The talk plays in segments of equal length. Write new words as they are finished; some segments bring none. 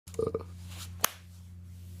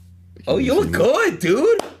Oh, you look good,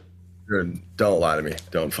 dude. Don't lie to me.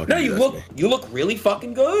 Don't fucking. No, you look really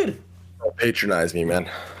fucking good. Don't patronize me, man.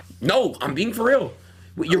 No, I'm being for real.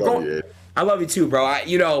 I love you too, bro.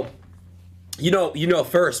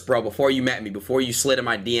 First, bro, before you met me, before you slid in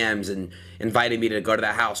my DMs and invited me to go to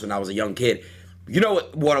that house when I was a young kid, when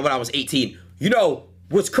I was 18,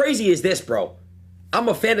 what's crazy is this, bro. I'm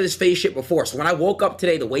a fan of this Faze shit before, so when I woke up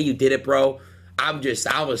today, the way you did it, bro, I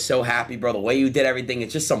was so happy, bro. The way you did everything,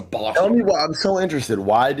 it's just some boss. Tell me why. I'm so interested.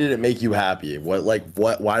 Why did it make you happy? Why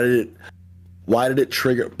did it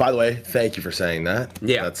trigger? By the way, thank you for saying that.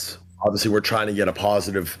 Yeah. That's obviously we're trying to get a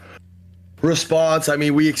positive response. I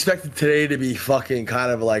mean, we expected today to be fucking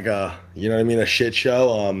kind of like a shit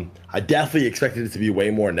show. I definitely expected it to be way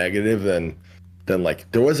more negative than like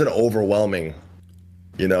there was an overwhelming,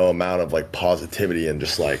 amount of like positivity and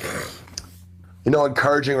just like,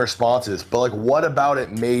 encouraging responses. But like, what about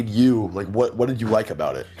it made you like? What did you like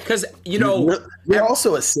about it? Because you're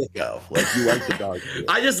also a sicko. Like you like the dog.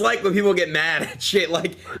 I just like when people get mad at shit.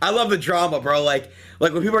 Like I love the drama, bro. Like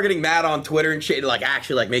when people are getting mad on Twitter and shit, it like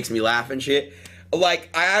actually like makes me laugh and shit. Like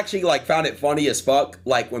I actually like found it funny as fuck.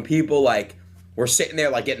 Like when people like were sitting there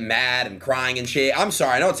like getting mad and crying and shit. I'm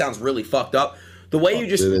sorry, I know it sounds really fucked up. The way you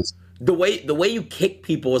just the way you kick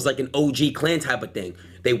people is like an OG clan type of thing.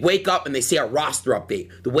 They wake up and they see a roster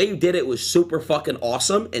update. The way you did it was super fucking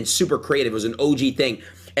awesome and super creative. It was an OG thing.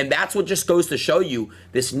 And that's what just goes to show you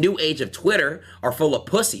this new age of Twitter are full of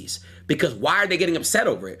pussies. Because why are they getting upset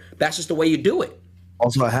over it? That's just the way you do it.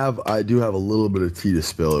 Also, I do have a little bit of tea to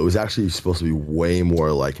spill. It was actually supposed to be way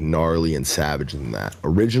more like gnarly and savage than that.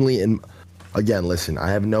 Originally, and again, listen,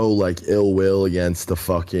 I have no like ill will against the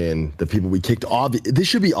people we kicked. This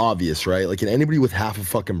should be obvious, right? Like, and anybody with half a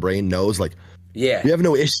fucking brain knows, like, yeah, we have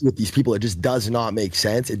no issue with these people. It just does not make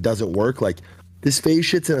sense. It doesn't work. Like, this Faze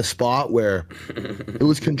shit's in a spot where it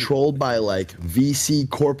was controlled by like VC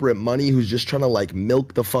corporate money who's just trying to like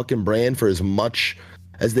milk the fucking brand for as much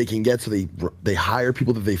as they can get. So they hire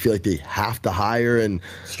people that they feel like they have to hire, and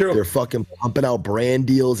they're fucking pumping out brand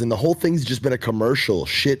deals. And the whole thing's just been a commercial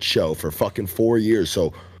shit show for fucking 4 years.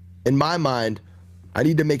 So in my mind, I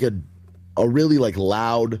need to make a really like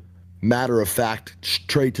loud, matter of fact,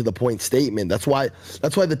 straight to the point statement. That's why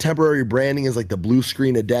the temporary branding is like the blue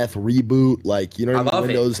screen of death reboot. Like, you know what I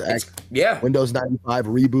mean? Windows 95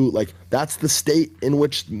 reboot. Like, that's the state in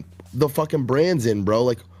which the fucking brand's in, bro.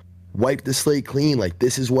 Like, wipe the slate clean. Like,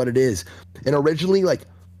 this is what it is. And originally, like,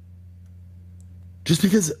 just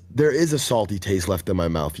because there is a salty taste left in my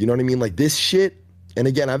mouth, you know what I mean? Like, this shit, and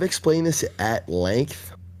again, I've explained this at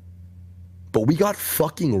length, but we got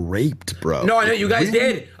fucking raped, bro. No, I know you guys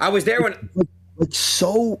did. I was there when. Like,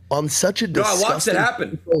 so on such a disgusting I watched it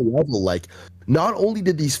happen. level. Like, not only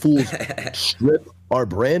did these fools strip our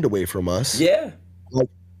brand away from us. Yeah. Like,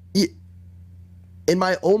 in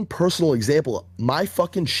my own personal example, my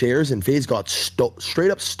fucking shares in Faze got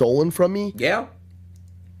straight up stolen from me. Yeah.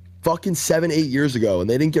 Fucking 7-8 years ago, and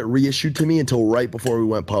they didn't get reissued to me until right before we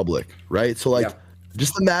went public. Right. So like,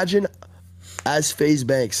 just imagine. As Faze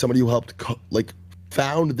Bank, somebody who helped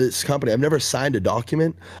found this company, I've never signed a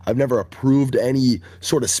document. I've never approved any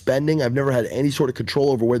sort of spending. I've never had any sort of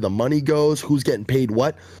control over where the money goes, who's getting paid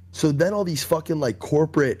what. So then all these fucking like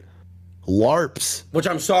corporate LARPs. Which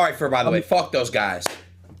I'm sorry for, by the way. Fuck those guys.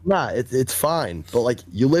 Nah, it's fine. But like,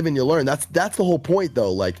 you live and you learn. That's the whole point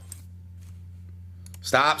though. Like,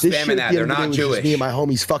 stop spamming that. They're not Jewish. Me and my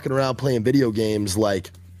homies fucking around playing video games,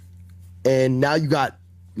 like, and now you got,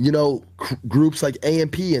 groups like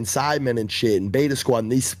AMP and Sidemen and shit and Beta Squad,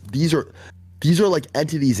 and these are like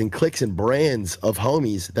entities and cliques and brands of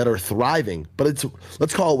homies that are thriving. But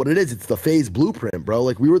let's call it what it is. It's the Faze blueprint, bro.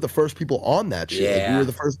 Like, we were the first people on that shit. Yeah. Like, we were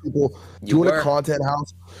the first people doing a content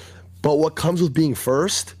house. But what comes with being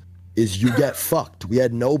first is you get fucked. We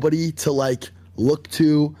had nobody to like look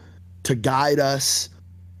to guide us,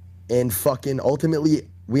 and fucking ultimately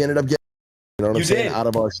we ended up getting, I'm saying, out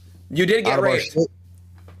of our. You did get raped.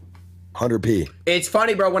 100p. It's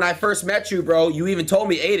funny, bro. When I first met you, bro, you even told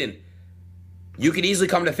me, Adin, you could easily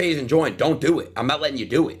come to Faze and join. Don't do it. I'm not letting you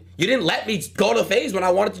do it. You didn't let me go to Faze when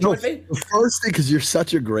I wanted to join Faze. The first thing, because you're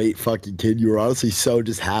such a great fucking kid. You were honestly so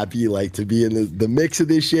just happy, like, to be in the mix of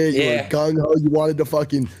this shit. You were gung-ho. You wanted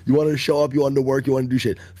to show up. You wanted to work. You wanted to do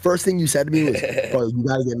shit. First thing you said to me was, bro, you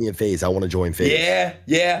got to get me in Faze. I want to join Faze.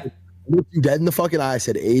 Yeah. I looked you dead in the fucking eye. I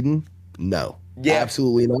said, Adin, no. Yeah.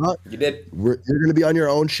 Absolutely not. You did. You're going to be on your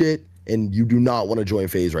own shit, and you do not want to join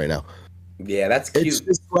Faze right now. Yeah, that's cute. It's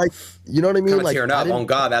just like, you know what I mean? Like, tearing up. Oh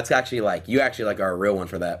God, that's actually like, you actually like are a real one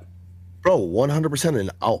for that. Bro, 100%,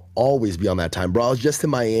 and I'll always be on that time, bro. I was just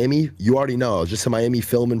in Miami. You already know. I was just in Miami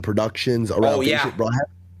filming productions around. Oh yeah, shit,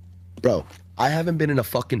 bro. I haven't been in a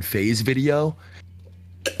fucking Faze video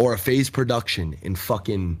or a Faze production in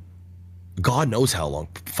fucking God knows how long.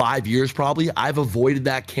 5 years probably. I've avoided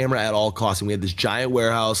that camera at all costs, and we had this giant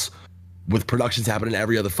warehouse with productions happening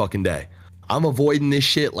every other fucking day. I'm avoiding this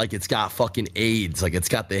shit like it's got fucking AIDS, like it's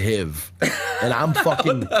got the HIV. And I'm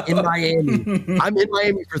fucking in Miami. I'm in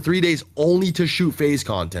Miami for 3 days only to shoot Faze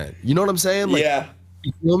content. You know what I'm saying? Like, yeah.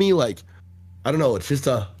 you feel me? Like, I don't know. It's just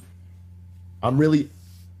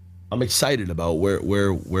I'm excited about where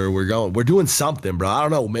we're going. We're doing something, bro. I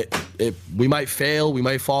don't know. We might fail. We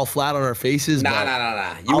might fall flat on our faces.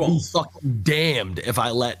 Nah. You I'll won't. be fucking damned if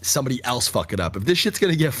I let somebody else fuck it up. If this shit's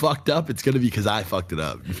gonna get fucked up, it's gonna be because I fucked it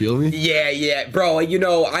up. You feel me? Yeah, bro. You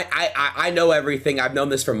know, I know everything. I've known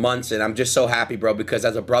this for months, and I'm just so happy, bro. Because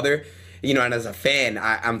as a brother, you know, and as a fan,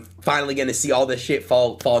 I'm finally gonna see all this shit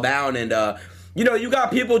fall down. And you know, you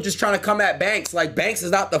got people just trying to come at Banks. Like, Banks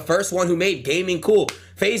is not the first one who made gaming cool.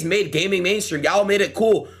 Faze made gaming mainstream. Y'all made it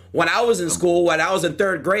cool. When I was in school, when I was in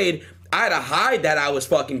 3rd grade, I had to hide that I was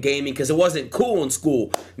fucking gaming because it wasn't cool in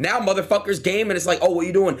school. Now motherfuckers game and it's like, oh, what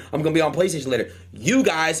you doing? I'm gonna be on PlayStation later. You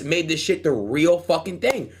guys made this shit the real fucking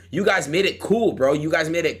thing. You guys made it cool, bro. You guys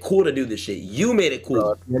made it cool to do this shit. You made it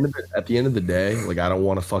cool. Bro, at the end of the day, like, I don't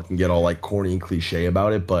want to fucking get all like corny and cliche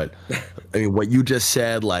about it, but I mean, what you just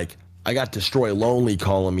said, like, I got Destroy Lonely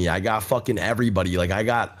calling me. I got fucking everybody. Like, I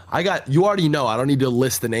got, you already know, I don't need to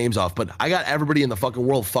list the names off, but I got everybody in the fucking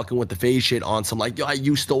world fucking with the Faze shit on some, like, yo, I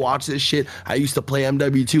used to watch this shit. I used to play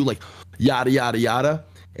MW2, like, yada, yada, yada.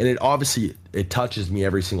 And it obviously, it touches me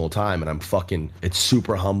every single time. And I'm fucking, it's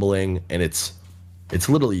super humbling. And it's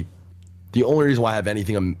literally the only reason why I have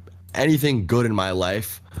anything good in my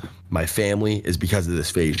life, my family, is because of this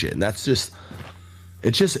Faze shit. And that's just,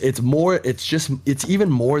 it's even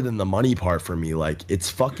more than the money part for me. Like, it's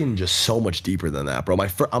fucking just so much deeper than that, bro.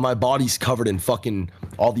 My body's covered in fucking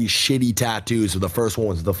all these shitty tattoos. So the first one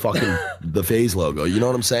was the fucking the Faze logo. You know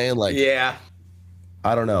what I'm saying? Like, yeah.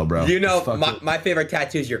 I don't know, bro. You know, my favorite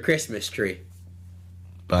tattoo is your Christmas tree.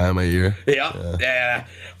 Behind my ear. Yeah.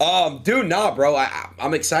 Dude, nah, bro.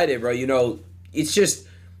 I'm excited, bro. You know, it's just.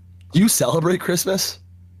 Do you celebrate Christmas?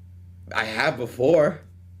 I have before.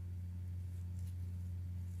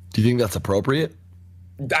 Do you think that's appropriate?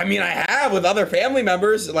 I mean, I have with other family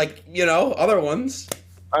members, like, you know, other ones.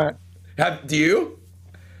 All right. Do you?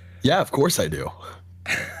 Yeah, of course I do.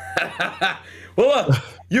 Well, look,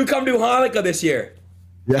 you come to Hanukkah this year.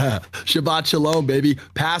 Yeah, Shabbat Shalom, baby.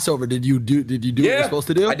 Passover. Did you do what you're supposed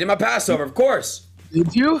to do? I did my Passover, of course.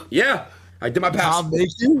 Did you? Yeah, I did my Passover. Tom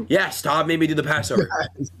made you? Yes, Tom made me do the Passover.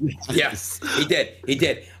 Yes, he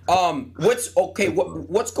did. What's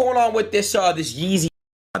going on with this this Yeezy?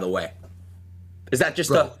 By the way, is that just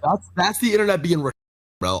that's the internet being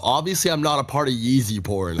bro? Obviously, I'm not a part of Yeezy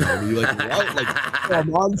porn. I mean, like, what? Like,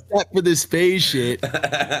 I'm on set for this Faze shit,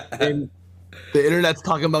 and the internet's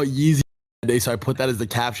talking about Yeezy today, so I put that as the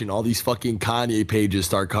caption. All these fucking Kanye pages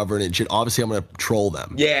start covering it and shit. Obviously, I'm gonna troll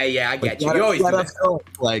them. Yeah, I get you. You always do that.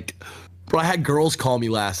 Like, bro, I had girls call me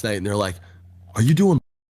last night, and they're like, "Are you doing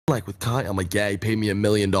like with Kanye?" I'm like, "Yeah, he paid me $1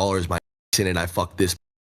 million. My in it. I fucked this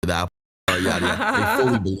that." Yeah. They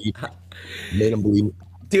fully believe it. Made them believe it.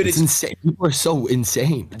 Dude, it's insane. People are so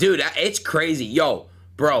insane. Dude, it's crazy. Yo,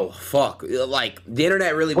 bro, fuck. Like, the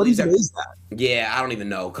internet really believes that. What is that? Yeah, I don't even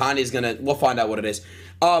know. Kanye's we'll find out what it is.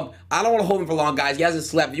 I don't want to hold him for long, guys. He hasn't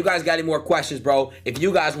slept. If you guys got any more questions, bro, if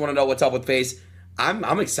you guys want to know what's up with Faze,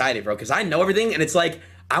 I'm excited, bro, because I know everything, and it's like,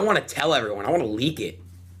 I want to tell everyone. I want to leak it.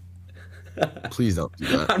 Please don't do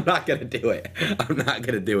that. I'm not going to do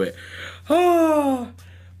it.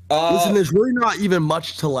 Listen, there's really not even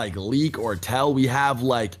much to like leak or tell. We have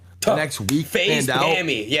like next week Faze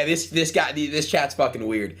Pammy. Yeah, this chat's fucking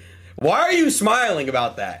weird. Why are you smiling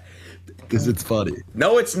about that? Because it's funny.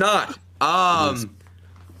 No, it's not.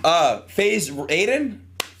 Faze Adin?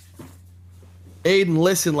 Adin,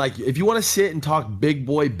 listen, like, if you want to sit and talk big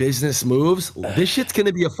boy business moves, this shit's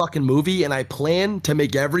gonna be a fucking movie, and I plan to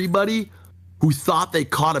make everybody who thought they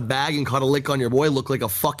caught a bag and caught a lick on your boy look like a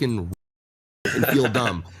fucking and feel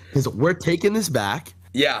dumb. Because we're taking this back.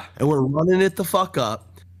 Yeah. And we're running it the fuck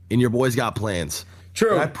up, and your boy's got plans.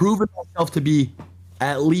 True. And I've proven myself to be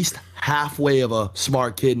at least halfway of a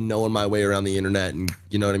smart kid and knowing my way around the internet, and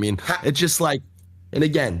you know what I mean? It's just like, and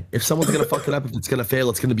again, if someone's gonna fuck it up, if it's gonna fail,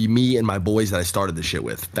 it's gonna be me and my boys that I started the shit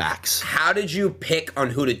with. Facts. How did you pick on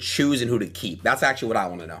who to choose and who to keep? That's actually what I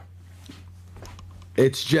want to know.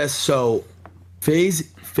 It's just so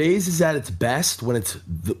Faze is at its best when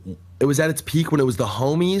it was at its peak when it was the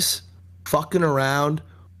homies fucking around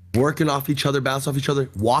working off each other, bouncing off each other,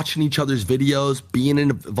 watching each other's videos, being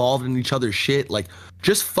involved in each other's shit, like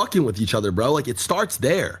just fucking with each other, bro. Like it starts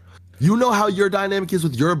there. You know how your dynamic is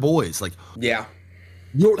with your boys. Like, yeah,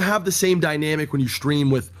 you don't have the same dynamic when you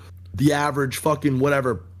stream with the average fucking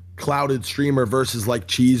whatever clouded streamer versus like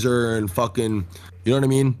Cheezer and fucking, you know what I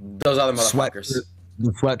mean? Those other motherfuckers.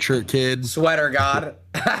 The sweatshirt kid. Sweater god.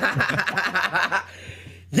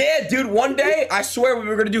 Yeah, dude, one day, I swear we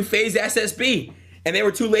were going to do Faze SSB. And they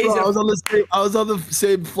were too lazy. Bro, I was on the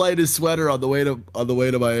same flight as Sweater on the way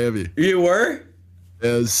to Miami. You were? It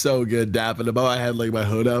was so good dapping him up. I had like my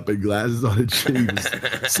hood up and glasses on and shit. He was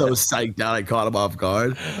so psyched out. I caught him off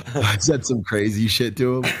guard. I said some crazy shit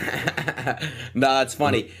to him. Nah, it's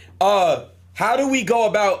funny. How do we go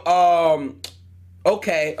about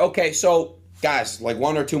okay, so guys, like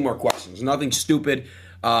one or two more questions. Nothing stupid.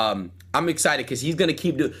 I'm excited because he's gonna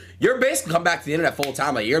keep doing. You're basically come back to the internet full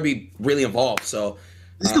time. Like you're gonna be really involved. So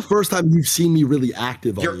this is the first time you've seen me really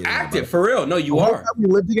active. On you're the internet, active for real. No, you the whole are. time we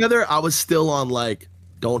lived together, I was still on like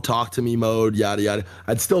don't talk to me mode, yada yada.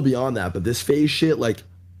 I'd still be on that, but this Faze shit, like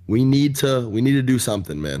we need to do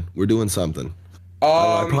something, man. We're doing something.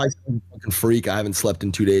 I probably sound a fucking freak. I haven't slept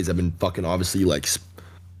in 2 days. I've been fucking obviously like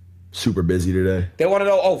super busy today. They want to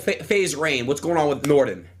know. Oh, Faze Rain. What's going on with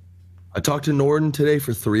Norden? I talked to Norden today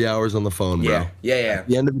for 3 hours on the phone, bro. Yeah. At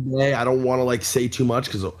the end of the day, I don't want to like say too much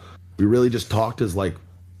because we really just talked as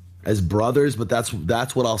brothers. But that's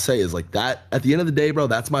what I'll say is like that. At the end of the day, bro,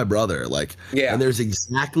 that's my brother. Like, yeah. And there's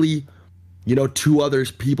exactly, you know, two other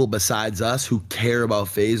people besides us who care about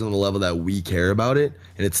Faze on the level that we care about it,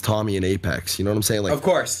 and it's Tommy and Apex. You know what I'm saying? Like, of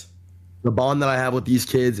course. The bond that I have with these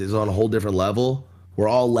kids is on a whole different level. We're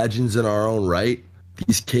all legends in our own right.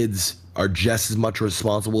 These kids are just as much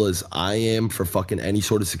responsible as I am for fucking any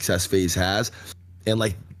sort of success Faze has. And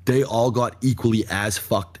like they all got equally as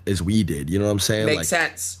fucked as we did. You know what I'm saying? Makes like,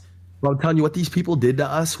 sense. But I'm telling you, what these people did to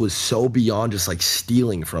us was so beyond just like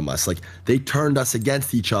stealing from us. Like they turned us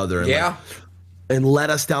against each other and, yeah. Like, and led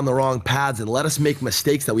us down the wrong paths and let us make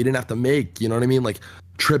mistakes that we didn't have to make. You know what I mean? Like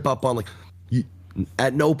trip up on like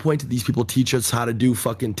at no point did these people teach us how to do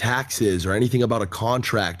fucking taxes or anything about a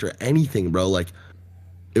contract or anything, bro. Like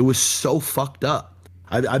it was so fucked up.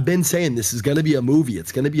 I've been saying this is gonna be a movie.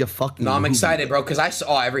 It's gonna be a fucking. No, I'm movie. excited, bro, because I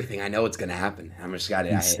saw everything. I know it's gonna happen. I'm just got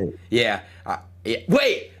it. Yeah.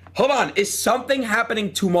 Wait, hold on. Is something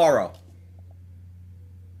happening tomorrow?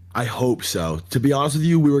 I hope so. To be honest with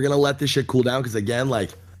you, we were gonna let this shit cool down because again,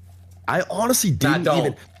 like, I honestly didn't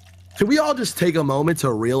even. Can we all just take a moment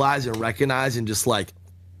to realize and recognize and just like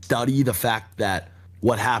study the fact that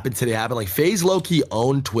what happened today happened? Like Faze low-key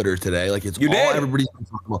owned Twitter today. Like it's all everybody's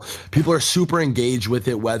talking about. People are super engaged with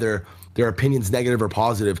it, whether their opinion's negative or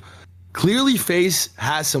positive. Clearly Faze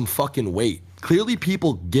has some fucking weight. Clearly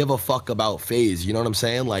people give a fuck about Faze. You know what I'm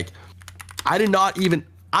saying? Like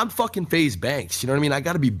I'm fucking Faze Banks. You know what I mean? I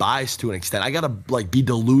gotta be biased to an extent. I gotta like be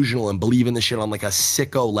delusional and believe in this shit on like a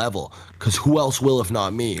sicko level. Cause who else will if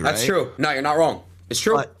not me, right? That's true. No, you're not wrong. It's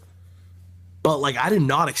true. But like I did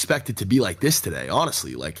not expect it to be like this today,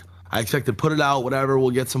 honestly. Like I expected to put it out, whatever,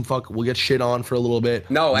 we'll get shit on for a little bit.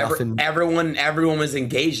 No, everyone was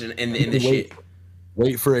engaged in the shit.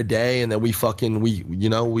 Wait for a day and then we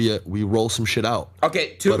roll some shit out.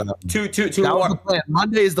 Okay, two that more. Was the plan.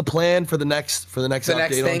 Monday is the plan for the next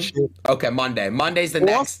update thing? on shit. Okay, Monday's the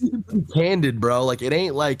next. Candid, bro. Like it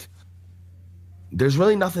ain't like there's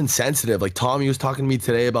really nothing sensitive. Like Tommy was talking to me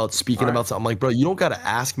today about speaking about something. I'm like, bro, you don't gotta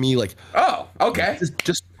ask me. Like, oh, okay.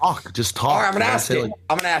 Just talk. All right, I'm gonna ask it.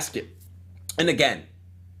 I'm gonna ask it. And again,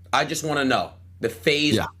 I just want to know the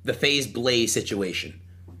Faze Blaze situation.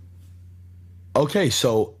 Okay,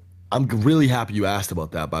 so I'm really happy you asked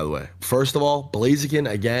about that. By the way, first of all, Blaziken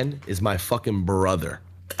again is my fucking brother.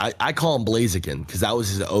 I call him Blaziken because that was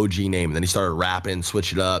his OG name. And then he started rapping,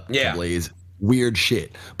 switch it up. Yeah. Blaze. Weird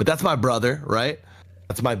shit, but that's my brother, right?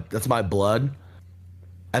 That's my blood.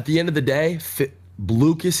 At the end of the day,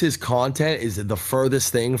 Lucas's content is the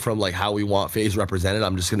furthest thing from like how we want Faze represented.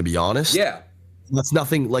 I'm just gonna be honest. Yeah, that's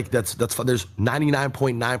nothing like that's. There's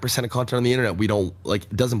 99.9% of content on the internet we don't like.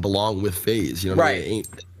 It doesn't belong with Faze. You know what I mean? It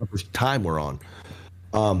ain't the time we're on.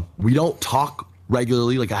 We don't talk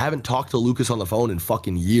regularly. Like I haven't talked to Lucas on the phone in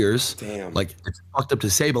fucking years. Damn. Like it's fucked up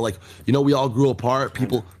to say, but like we all grew apart.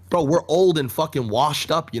 People. Bro, we're old and fucking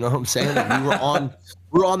washed up. You know what I'm saying? Like we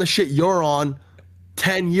were on the shit you're on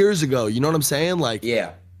 10 years ago. You know what I'm saying? Like,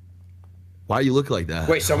 yeah. Why you look like that?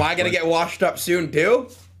 Wait, so am I gonna get washed up soon too?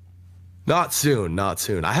 Not soon.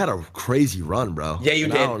 I had a crazy run, bro. Yeah, you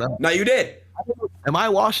did. No, you did. Am I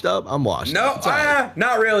washed up? I'm washed. No,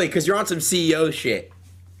 not really, because you're on some CEO shit.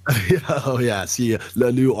 Oh yeah, see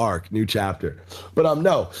the new arc, new chapter. But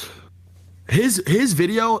no, his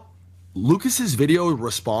video, Lucas's video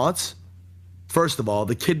response. First of all,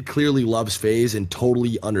 the kid clearly loves Faze and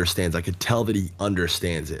totally understands. I could tell that he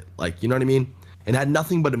understands it. Like, you know what I mean? And had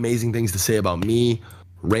nothing but amazing things to say about me,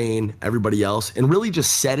 Rain, everybody else, and really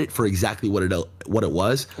just said it for exactly what it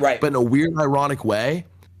was. Right. But in a weird, ironic way.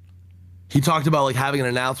 He talked about like having an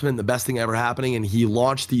announcement, the best thing ever happening, and he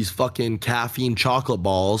launched these fucking caffeine chocolate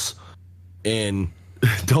balls. And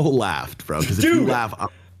don't laugh, bro, because if you laugh,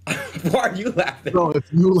 why are you laughing? Bro, if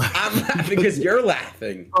you laugh, I'm laughing because you're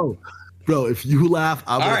laughing. Bro, if you laugh,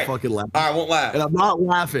 I'm gonna fucking laugh. All right, I won't laugh. And I'm not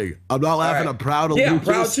laughing. I'm not laughing. Right. I'm proud of Lucas. Yeah, I'm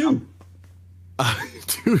proud too.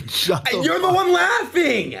 Dude, shut up. You're the one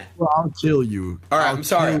laughing. Well, I'll kill you. All right, I'm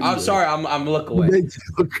sorry. I'm sorry. I'm look away. You make you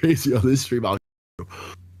look crazy on this stream. I'll kill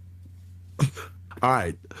you. All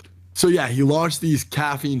right. So yeah, he launched these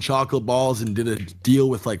caffeine chocolate balls and did a deal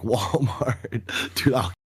with like Walmart. Dude, I'll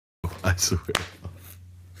kill you. I swear.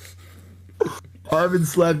 I haven't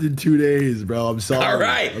slept in 2 days, bro. I'm sorry. All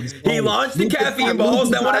right. He launched the caffeine balls.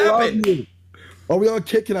 Then what happened? Are we on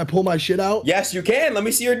kick? Can I pull my shit out? Yes, you can. Let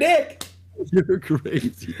me see your dick. You're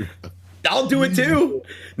crazy. I'll do it too.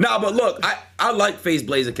 No, but look, I like Faze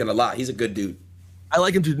Blaziken a lot. He's a good dude. I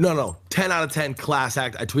like him too. No. 10 out of 10 class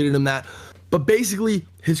act. I tweeted him that. But basically,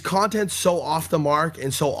 his content's so off the mark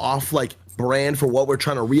and so off like brand for what we're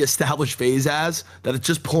trying to reestablish Faze as that it's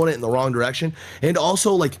just pulling it in the wrong direction. And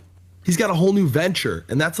also like he's got a whole new venture,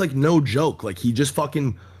 and that's like no joke. Like he just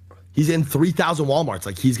fucking, he's in 3,000 Walmarts.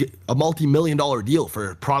 Like he's a multi-million-dollar deal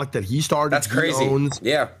for a product that he started. That's crazy. Owns.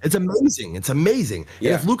 Yeah, it's amazing. It's amazing.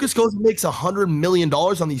 Yeah. And if Lucas goes and makes $100 million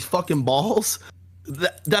on these fucking balls,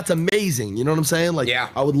 that's amazing. You know what I'm saying? Like, yeah.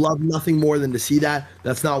 I would love nothing more than to see that.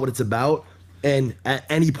 That's not what it's about. And at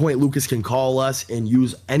any point, Lucas can call us and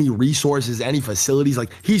use any resources, any facilities. Like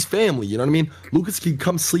he's family. You know what I mean? Lucas can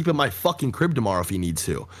come sleep at my fucking crib tomorrow if he needs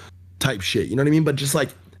to. Type shit, you know what I mean? But just like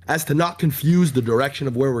as to not confuse the direction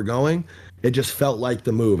of where we're going, it just felt like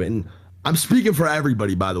the move. And I'm speaking for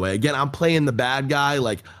everybody, by the way. Again, I'm playing the bad guy.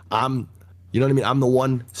 Like I'm, you know what I mean? I'm the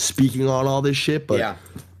one speaking on all this shit, but yeah,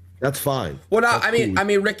 that's fine. Well, no, that's cool. I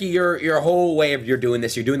mean, Ricky, your whole way of you're doing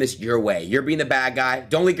this your way. You're being the bad guy.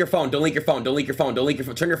 Don't leak your phone. Don't leak your phone. Don't leak your phone. Don't leak your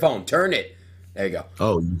phone. Turn your phone. Turn it. There you go.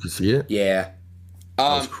 Oh, you can see it? Yeah.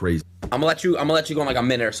 That's crazy. I'm gonna let you go in like a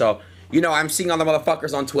minute or so. You know, I'm seeing all the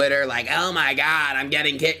motherfuckers on Twitter like, oh my God, I'm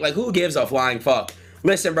getting kicked. Like, who gives a flying fuck?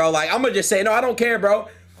 Listen, bro, like, I'm gonna just say, no, I don't care, bro.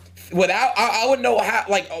 I wouldn't know how,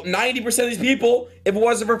 like, 90% of these people if it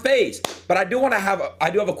wasn't for Faze. But I do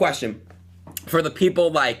have a question for the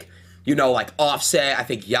people like, you know, like Offset, I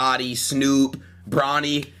think Yachty, Snoop,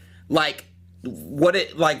 Bronny, like, what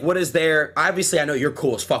is there? Obviously, I know you're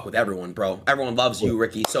cool as fuck with everyone, bro. Everyone loves you,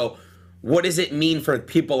 Ricky. So what does it mean for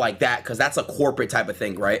people like that? Because that's a corporate type of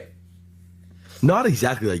thing, right? Not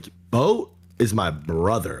exactly. Like Bo is my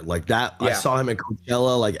brother. Like that. Yeah. I saw him at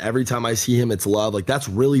Coachella. Like every time I see him, it's love. Like that's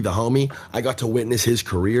really the homie. I got to witness his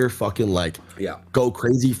career fucking like go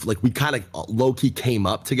crazy. Like we kind of low-key came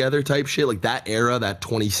up together type shit. Like that era, that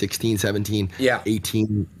 2016, 17,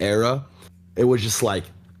 18 era. It was just like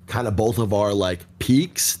kind of both of our like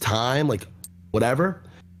peaks, time, like whatever.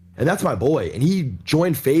 And that's my boy. And he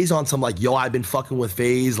joined Faze on some like, yo, I've been fucking with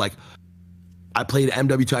Faze. Like I played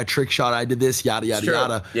MWTI trick shot. I did this, yada, yada,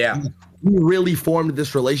 yada. Yeah. We really formed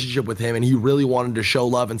this relationship with him and he really wanted to show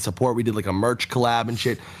love and support. We did like a merch collab and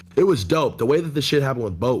shit. It was dope. The way that the shit happened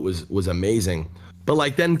with Boat was amazing. But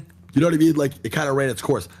like then, you know what I mean? Like it kind of ran its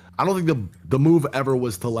course. I don't think the move ever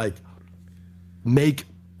was to like make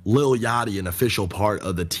Lil Yachty an official part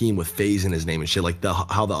of the team with Faze in his name and shit. Like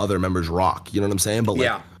how the other members rock. You know what I'm saying? But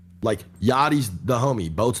like, like Yachty's the homie,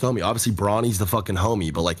 Boat's the homie. Obviously Bronny's the fucking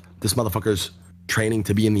homie, but like this motherfucker's training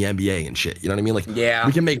to be in the NBA and shit. You know what I mean? Like,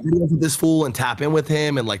 we can make videos with this fool and tap in with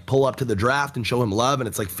him and like pull up to the draft and show him love. And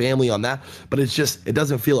it's like family on that. But it's just, it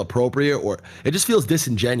doesn't feel appropriate or it just feels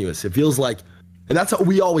disingenuous. It feels like, and that's what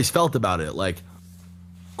we always felt about it. Like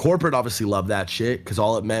corporate obviously loved that shit because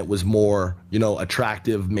all it meant was more, you know,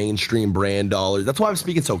 attractive mainstream brand dollars. That's why I'm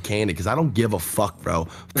speaking so candid because I don't give a fuck, bro.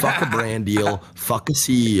 Fuck a brand deal. Fuck a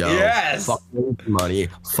CEO. Yes. Fuck money.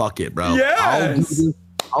 Fuck it, bro. Yes.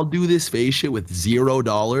 I'll do this Faze shit with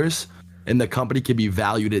 $0 and the company can be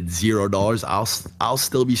valued at $0. I'll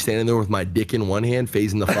still be standing there with my dick in one hand,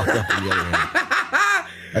 phasing the fuck up in the other hand.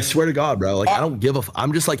 I swear to God, bro. Like I don't give a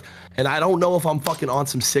I'm just like, and I don't know if I'm fucking on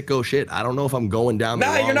some sicko shit. I don't know if I'm going down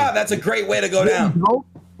Nah, you're not. That's a great way to go down.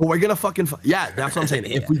 But we're gonna fucking yeah, that's what I'm saying.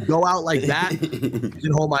 If we go out like that, you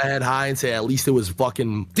can hold my head high and say at least it was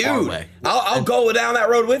fucking our Dude, way. I'll go down that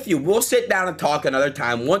road with you. We'll sit down and talk another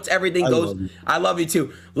time once everything goes. I love you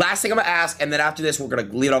too. Last thing I'm gonna ask, and then after this, we're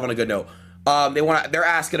gonna lead off on a good note. They're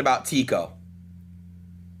asking about Tico.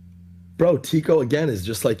 Bro, Tico again is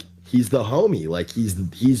just like he's the homie. Like he's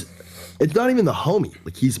it's not even the homie.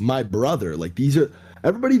 Like he's my brother. Like these are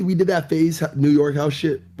everybody we did that Faze New York house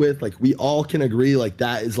shit with. Like we all can agree. Like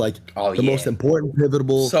that is like the most important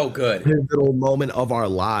pivotal moment of our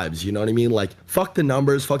lives. You know what I mean? Like fuck the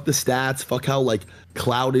numbers, fuck the stats, fuck how like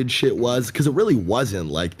clouded shit was, because it really wasn't.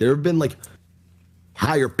 Like there have been like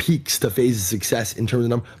higher peaks to Faze's success in terms of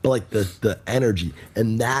number, but like the energy,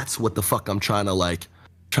 and that's what the fuck I'm trying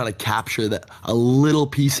to capture, that a little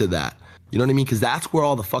piece of that. You know what I mean? Because that's where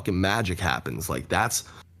all the fucking magic happens. Like that's,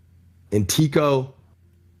 and Tico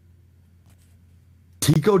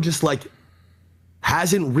just like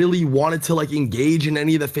hasn't really wanted to like engage in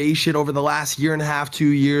any of the Faze shit over the last year and a half, 2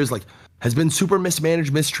 years. Like has been super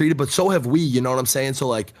mismanaged, mistreated, but so have we. You know what I'm saying? So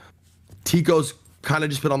like Tico's kind of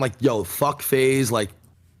just been on like, yo, fuck Faze, like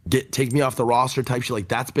take me off the roster type shit. Like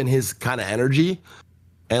that's been his kind of energy,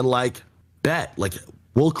 and like bet like.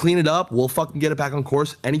 We'll clean it up. We'll fucking get it back on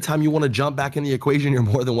course. Anytime you want to jump back in the equation, you're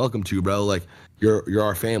more than welcome to, bro. Like you're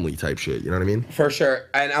our family type shit. You know what I mean? For sure.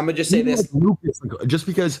 And I'm gonna just say this: like Lucas, like, just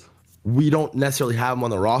because we don't necessarily have him on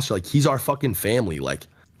the roster, like he's our fucking family. Like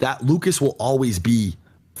that Lucas will always be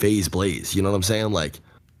Faze Blaze. You know what I'm saying? Like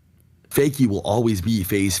Fakey will always be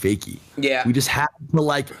Faze Fakey. Yeah. We just have to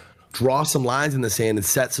like draw some lines in the sand and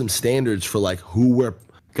set some standards for like who we're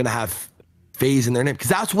gonna have Faze in their name, because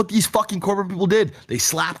that's what these fucking corporate people did. They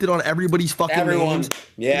slapped it on everybody's fucking names.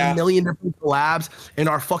 Yeah, a million different collabs, and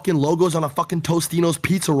our fucking logos on a fucking Tostino's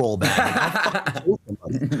pizza roll bag.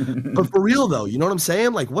 But for real though, you know what I'm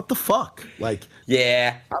saying? Like, what the fuck? Like,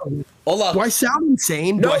 yeah. Hold up. Do I sound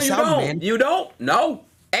insane? No, you don't. You don't. No.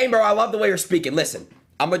 Hey, bro, I love the way you're speaking. Listen,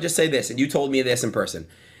 I'm gonna just say this, and you told me this in person.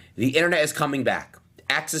 The internet is coming back.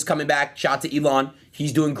 X is coming back. Shout out to Elon.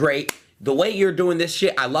 He's doing great. The way you're doing this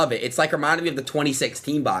shit, I love it. It's like reminding me of the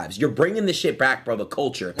 2016 vibes. You're bringing this shit back, bro, the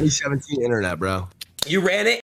culture. 2017 internet, bro. You ran it.